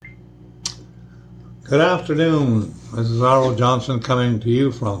Good afternoon. This is R.O. Johnson coming to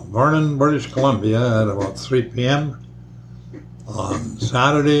you from Vernon, British Columbia at about 3 p.m. on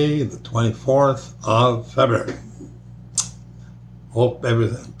Saturday, the 24th of February. Hope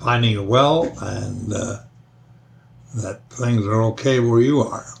everything finding you well and that things are okay where you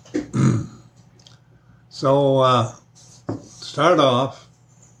are. So, start off,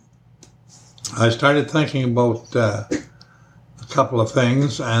 I started thinking about a couple of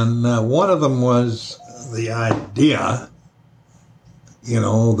things, and one of them was the idea,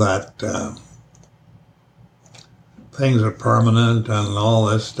 that things are permanent and all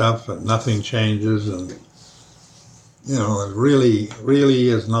this stuff, and nothing changes, and it really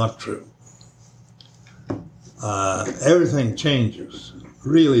is not true. Everything changes,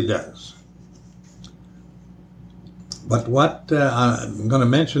 really does. But what I'm going to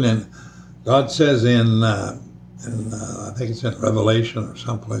mention God says in I think it's in Revelation or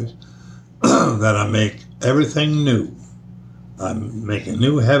someplace, that I make everything new. I make a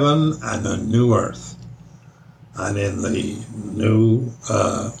new heaven and a new earth. And in the new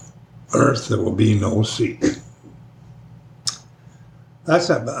earth there will be no sea.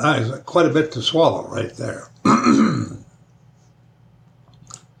 That's quite a bit to swallow right there.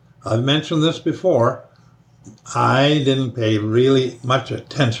 I've mentioned this before. I didn't pay really much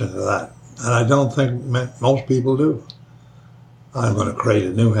attention to that. And I don't think most people do. I'm going to create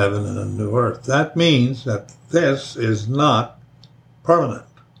a new heaven and a new earth. That means that this is not permanent.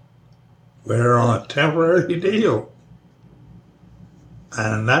 We're on a temporary deal.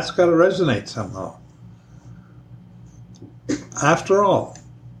 And that's got to resonate somehow. After all,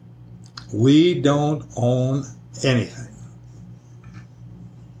 we don't own anything.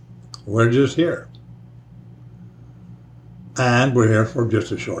 We're just here. And we're here for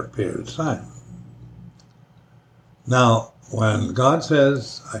just a short period of time. Now, when God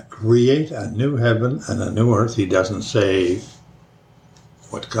says, I create a new heaven and a new earth, he doesn't say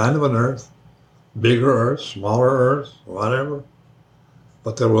what kind of an earth, bigger earth, smaller earth, whatever,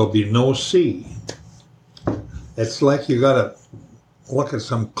 but there will be no sea. It's like you got to look at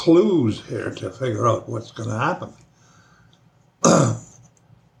some clues here to figure out what's going to happen.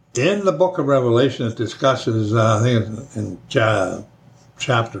 In the book of Revelation, it discusses, I think it's in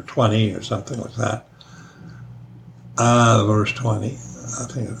chapter 20 or something like that, verse 20, I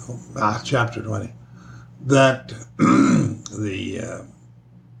think, chapter 20, that the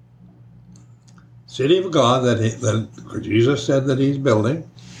city of God that Jesus said that he's building,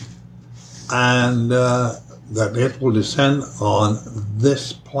 and that it will descend on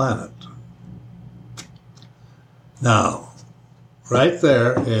this planet. Now, right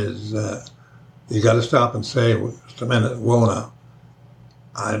there is, you got to stop and say, just a minute, whoa now.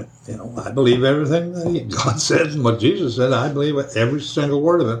 I believe everything that God said and what Jesus said. I believe every single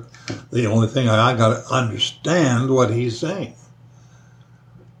word of it. The only thing I got to understand what he's saying.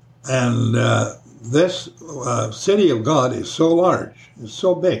 And this city of God is so large, it's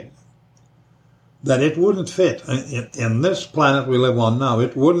so big, that it wouldn't fit in this planet we live on now.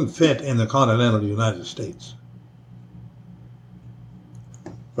 It wouldn't fit in the continental United States.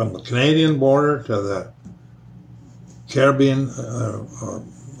 From the Canadian border to the Caribbean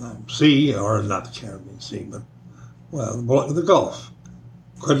Sea, or not the Caribbean Sea, but, the Gulf.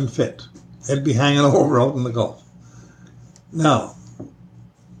 Couldn't fit. It'd be hanging over out in the Gulf. Now,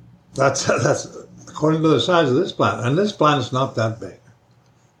 that's according to the size of this planet. And this planet's not that big.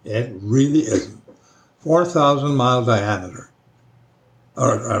 It really isn't. 4,000 mile diameter,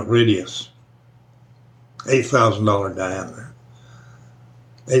 or radius. $8,000 diameter.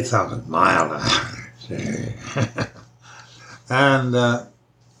 8,000 miles. And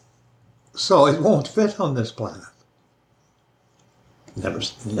so it won't fit on this planet.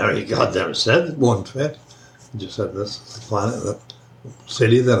 God never said it won't fit. He just said this is the planet, the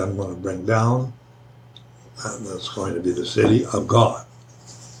city that I'm going to bring down, and that's going to be the city of God.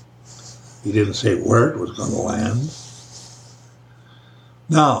 He didn't say where it was going to land.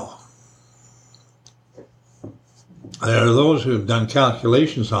 Now, there are those who have done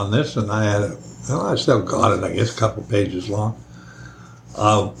calculations on this, and I still got it, I guess, a couple pages long,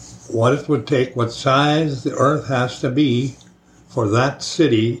 what it would take, what size the earth has to be for that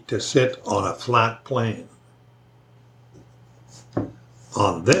city to sit on a flat plane.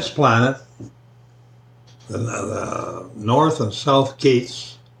 On this planet, the north and south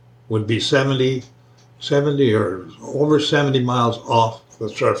gates would be 70 or over 70 miles off the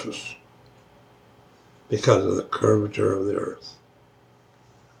surface, because of the curvature of the earth.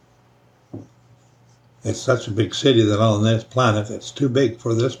 It's such a big city that on this planet, it's too big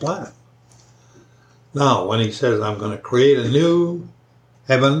for this planet. Now, when he says, I'm going to create a new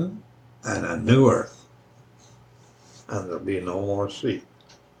heaven and a new earth, and there'll be no more sea.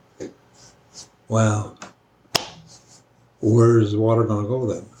 Well, where's the water going to go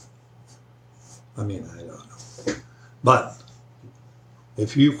then? I mean, I don't know. But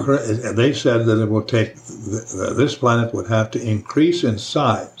if you, they said that it will take, this planet would have to increase in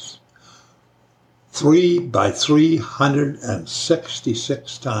size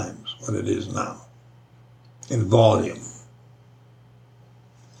 366 times what it is now in volume.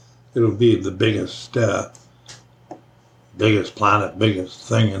 It'll be the biggest planet, biggest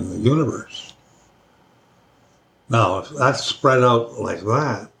thing in the universe. Now, if that's spread out like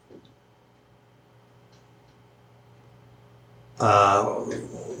that,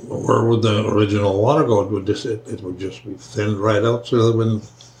 where would the original water go? It would just be thinned right out so that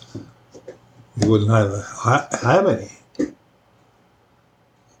you wouldn't have any.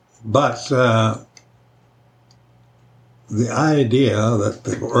 But the idea that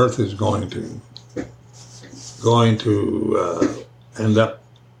the Earth is going to end up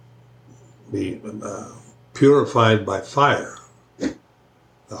be purified by fire,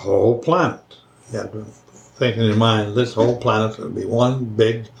 the whole planet. You have to think in your mind, this whole planet will be one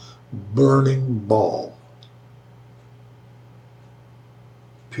big burning ball,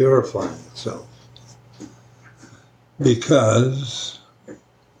 purifying itself, because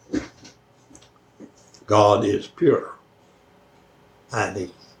God is pure, and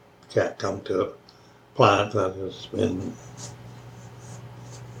He can't come to a planet that has been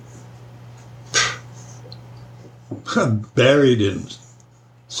buried in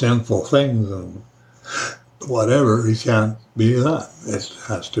sinful things and whatever. He can't be that. It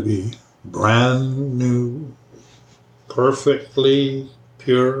has to be brand new, perfectly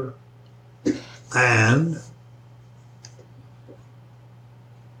pure, and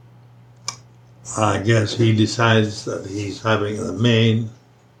I guess He decides that He's having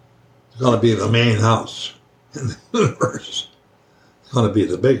it's going to be the main house in the universe. It's going to be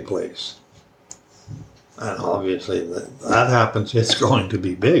the big place. And obviously that happens, it's going to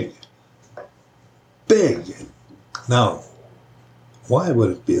be big. Big. Now, why would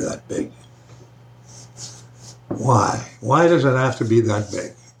it be that big? Why? Why does it have to be that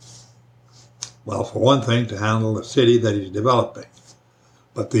big? Well, for one thing, to handle the city that He's developing.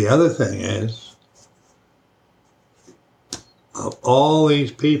 But the other thing is, of all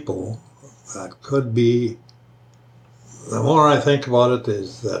these people that could be, the more I think about it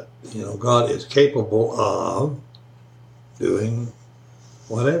is that, God is capable of doing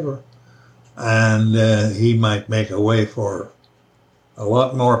whatever. And He might make a way for a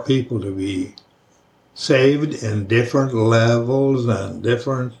lot more people to be saved in different levels and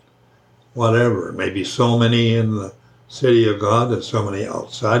different whatever. Maybe so many in the city of God and so many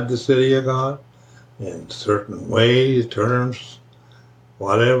outside the city of God in certain ways, terms,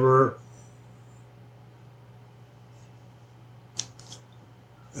 whatever.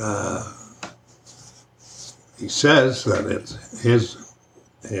 He says that it's his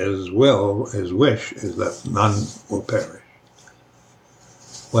will, His wish is that none will perish.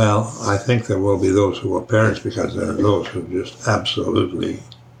 Well, I think there will be those who will perish because there are those who just absolutely,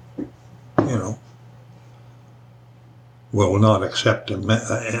 will not accept Him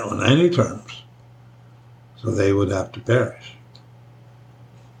on any terms. So they would have to perish.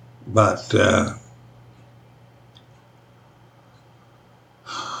 But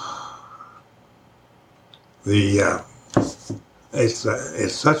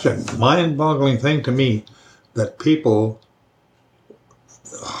it's such a mind-boggling thing to me that people,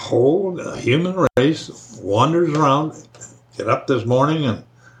 the human race wanders around, get up this morning and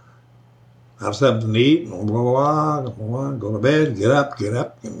have something to eat, and blah, blah, blah, go to bed, get up,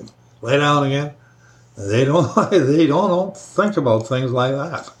 and lay down again. They don't think about things like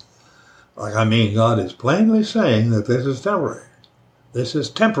that. God is plainly saying that this is temporary. This is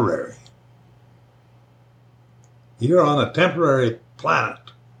temporary. You're on a temporary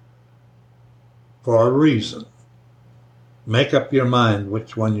planet for a reason. Make up your mind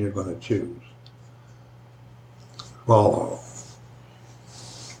which one you're going to choose. Follow.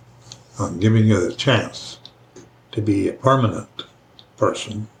 I'm giving you the chance to be a permanent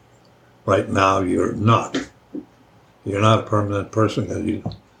person. Right now, you're not. You're not a permanent person because you're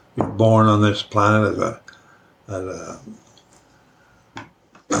born on this planet as a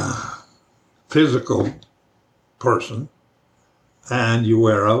physical person, and you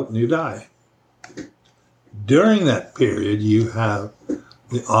wear out and you die. During that period, you have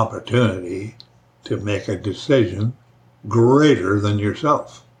the opportunity to make a decision greater than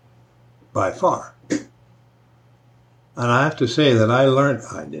yourself, by far. And I have to say that I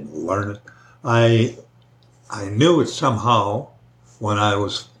didn't learn it. I knew it somehow when I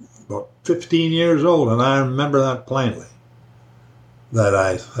was about 15 years old, and I remember that plainly, that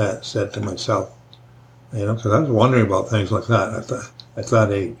I had said to myself, because I was wondering about things like that at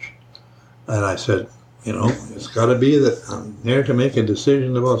that age. And I said, it's got to be that I'm here to make a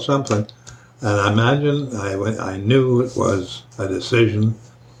decision about something. And I imagine I knew it was a decision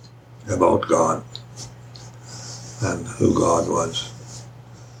about God and who God was.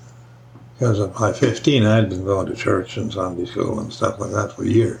 Because by 15, I had been going to church and Sunday school and stuff like that for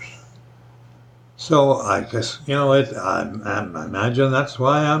years. So I guess, I imagine that's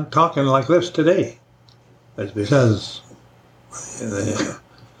why I'm talking like this today. It's because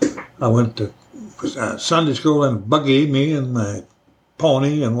I went to Sunday school in a buggy, me and my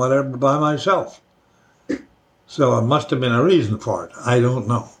pony and whatever, by myself. So it must have been a reason for it. I don't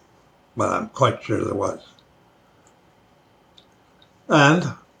know. But I'm quite sure there was. And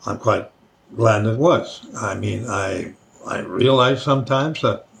I'm quite glad it was. I mean, I realize sometimes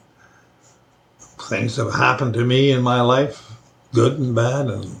that things have happened to me in my life, good and bad,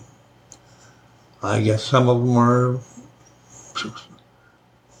 and I guess some of them were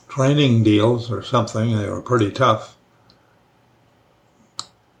training deals or something. They were pretty tough.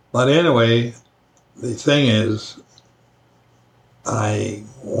 But anyway, the thing is, I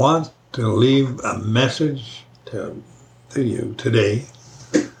want to leave a message to you today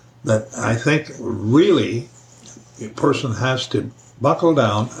that I think really a person has to buckle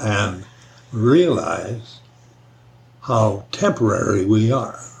down and realize how temporary we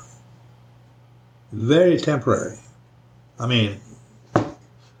are. Very temporary. I mean,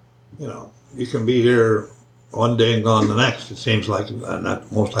 you can be here one day and gone the next. It seems like, and that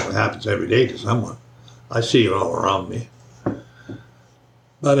most likely happens every day to someone. I see it all around me.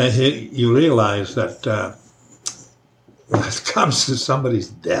 But you realize that when it comes to somebody's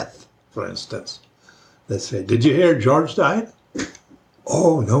death, for instance, they say, "Did you hear George died?"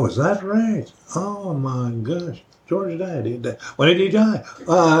 "Oh, no, is that right? Oh, my gosh, George died. When did he die?"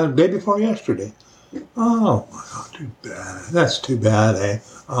 Day before yesterday." "Oh, my God, too bad. That's too bad, eh?"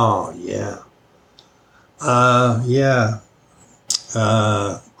 "Oh, yeah. Yeah.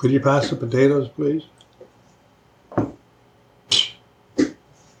 Could you pass the potatoes, please?"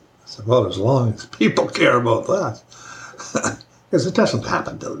 That's about as long as people care about that. Because it doesn't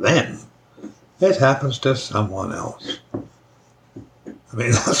happen to them. It happens to someone else. I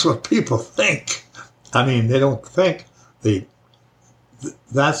mean, that's what people think. I mean, they don't think.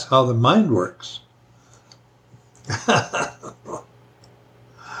 That's how the mind works.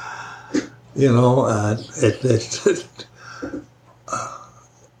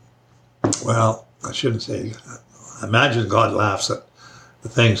 Well, I shouldn't say. I imagine God laughs at the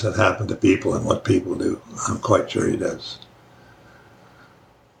things that happen to people and what people do. I'm quite sure he does.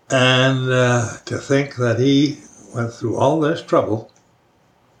 And to think that he went through all this trouble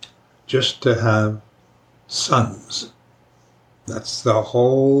just to have sons. That's the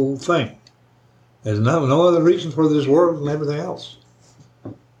whole thing. There's no other reason for this world and everything else.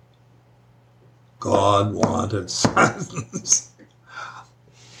 God wanted sons.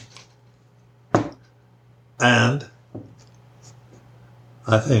 And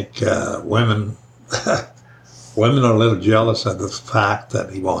I think women are a little jealous of the fact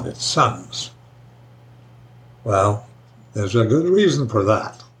that he wanted sons. Well, there's a good reason for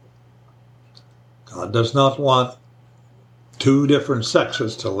that. God does not want two different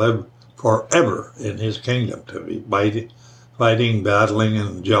sexes to live forever in his kingdom, to be fighting, battling,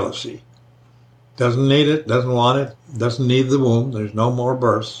 and jealousy. Doesn't need it, doesn't want it, doesn't need the womb. There's no more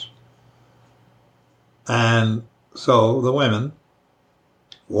births. And so the women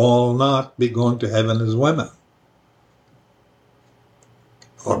will not be going to heaven as women,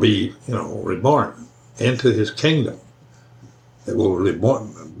 or be, reborn into his kingdom. They will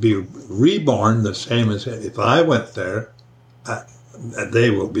be reborn the same as if I went there.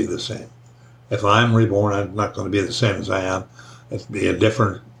 They will be the same. If I'm reborn, I'm not going to be the same as I am. It'll be a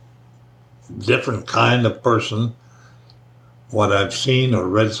different kind of person. What I've seen or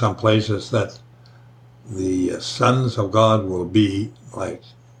read some places that the sons of God will be like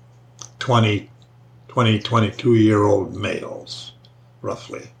 22-year-old males,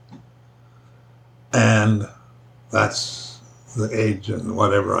 roughly. And that's the age and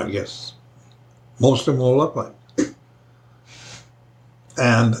whatever, I guess, most of them will look like.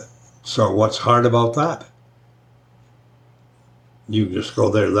 And so what's hard about that? You just go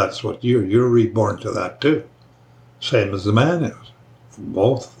there, that's what you're reborn to that too. Same as the man is.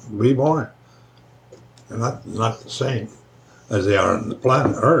 Both reborn. They're not the same as they are on the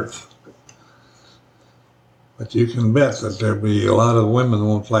planet Earth. But you can bet that there'll be a lot of women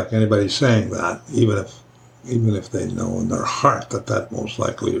won't like anybody saying that, even if even if they know in their heart that that most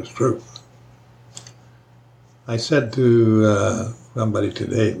likely is true. I said to somebody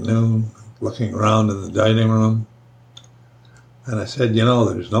today at noon, looking around in the dining room, and I said, you know,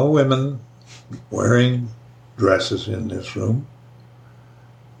 there's no women wearing dresses in this room.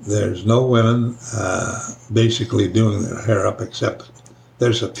 There's no women basically doing their hair up, except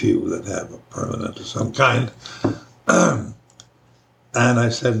there's a few that have a permanent of some kind. And I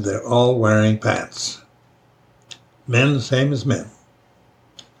said, they're all wearing pants. Men, same as men.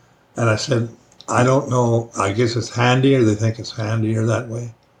 And I said, I don't know, I guess it's handier, they think it's handier that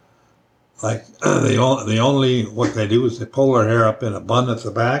way. Like, the only, what they do is they pull their hair up in a bun at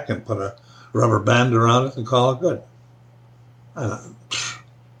the back and put a rubber band around it and call it good. And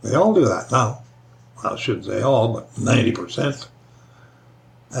they all do that now. Well, I shouldn't say all, but 90%.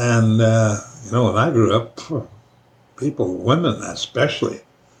 And, you know, when I grew up, people, women especially,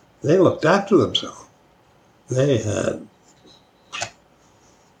 they looked after themselves. They had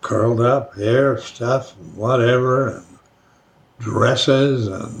curled up hair stuff and whatever, and dresses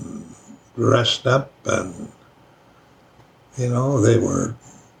and dressed up, and, you know, they were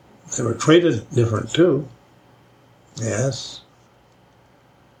treated different too. Yes.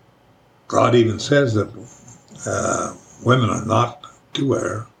 God even says that women are not to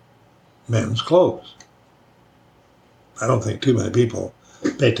wear men's clothes. I don't think too many people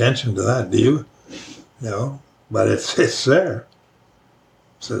pay attention to that, do you? No, but it's there.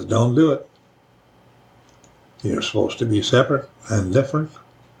 It says don't do it. You're supposed to be separate and different,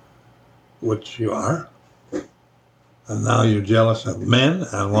 which you are. And now you're jealous of men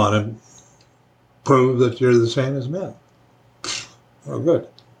and want to prove that you're the same as men. Well, good.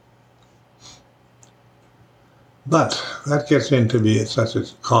 But that gets into being such a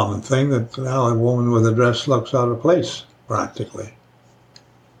common thing that now a woman with a dress looks out of place, practically.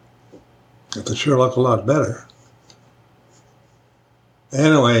 It sure look a lot better.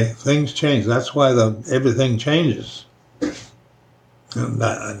 Anyway, things change. That's why everything changes. And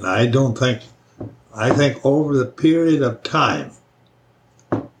I think over the period of time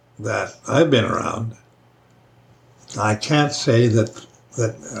that I've been around, I can't say that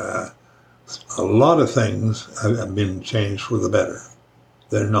a lot of things have been changed for the better.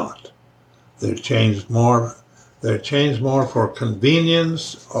 They're not. They're changed more for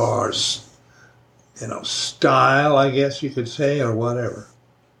convenience or, you know, style, I guess you could say, or whatever.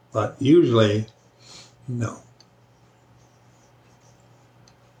 But usually, no.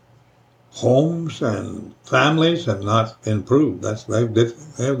 Homes and families have not improved.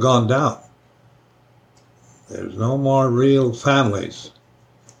 They've gone down. There's no more real families.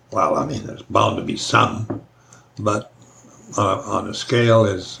 Well, I mean, there's bound to be some, but on a scale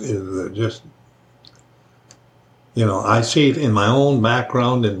is just, you know, I see it in my own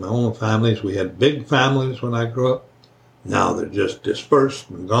background, in my own families. We had big families when I grew up. Now they're just dispersed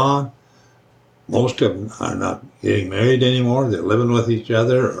and gone. Most of them are not getting married anymore. They're living with each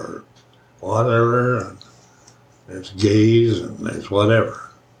other or whatever. And there's gays and there's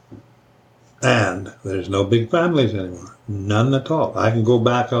whatever. And there's no big families anymore. None at all. I can go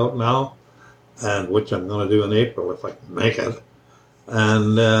back out now, and which I'm going to do in April if I can make it.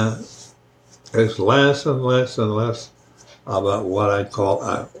 And it's less and less and less about what I'd call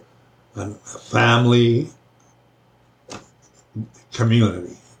a family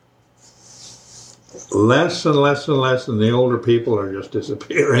community. Less and less and less, and the older people are just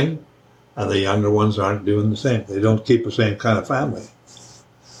disappearing, and the younger ones aren't doing the same. They don't keep the same kind of family.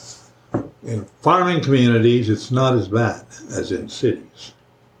 In farming communities, it's not as bad as in cities.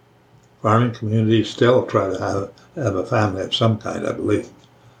 Farming communities still try to have a family of some kind, I believe.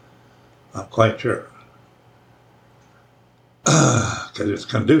 I'm quite sure. Because it's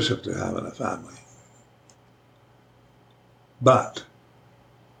conducive to having a family. But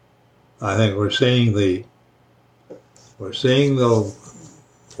I think we're seeing the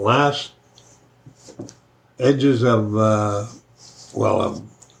last edges of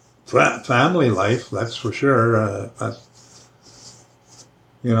family life, that's for sure.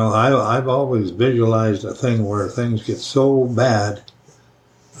 You know, I've always visualized a thing where things get so bad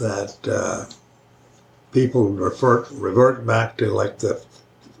that people revert back to like the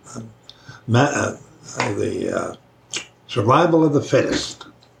survival of the fittest,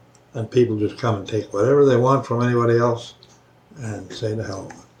 and people just come and take whatever they want from anybody else and say to hell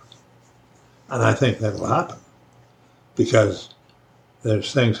with it. And I think that will happen because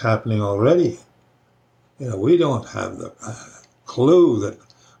there's things happening already. You know, we don't have the clue that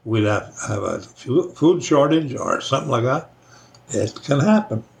we'd have a food shortage or something like that. It can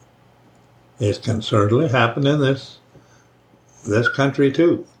happen. It can certainly happen in this country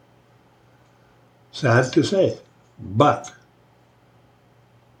too. Sad to say. But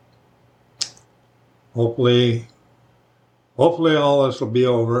hopefully all this will be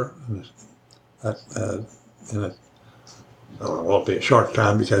over. It won't be a short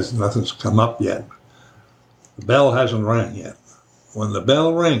time because nothing's come up yet. The bell hasn't rang yet. When the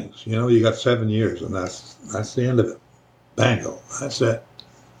bell rings, you got 7 years, and that's the end of it. Bango. That's it.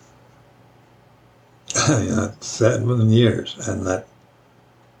 7 years, and that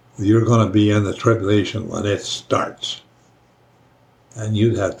you're going to be in the tribulation when it starts. And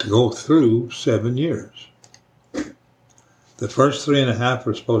you'd have to go through 7 years. The first 3.5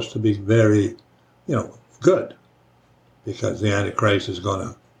 are supposed to be very, good, because the Antichrist is going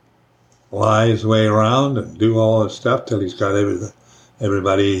to lie his way around and do all this stuff till he's got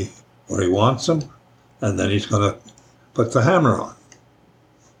everybody where he wants them, and then he's going to put the hammer on.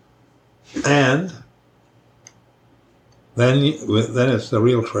 And then it's the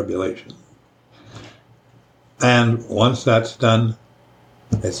real tribulation. And once that's done,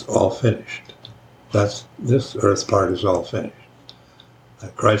 it's all finished. This earth part is all finished.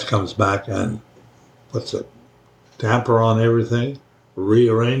 Christ comes back and puts a damper on everything,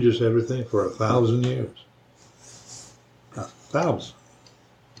 rearranges everything for 1,000 years. 1,000.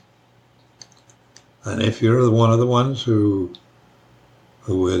 And if you're one of the ones who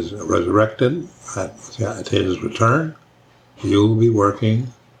is resurrected at his return, you'll be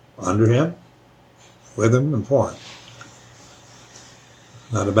working under him, with him, and for him.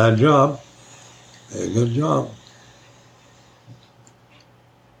 Not a bad job. A good job.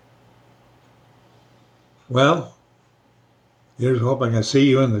 Well, here's hoping I see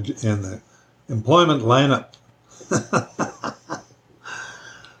you in the employment lineup.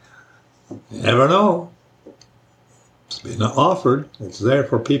 You never know. It's been offered. It's there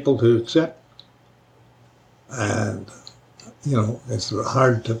for people to accept. And, it's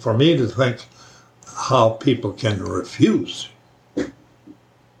hard for me to think how people can refuse.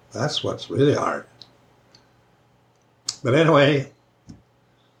 That's what's really hard. But anyway,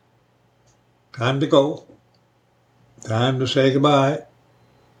 time to go. Time to say goodbye.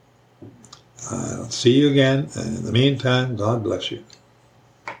 I'll see you again. And in the meantime, God bless you.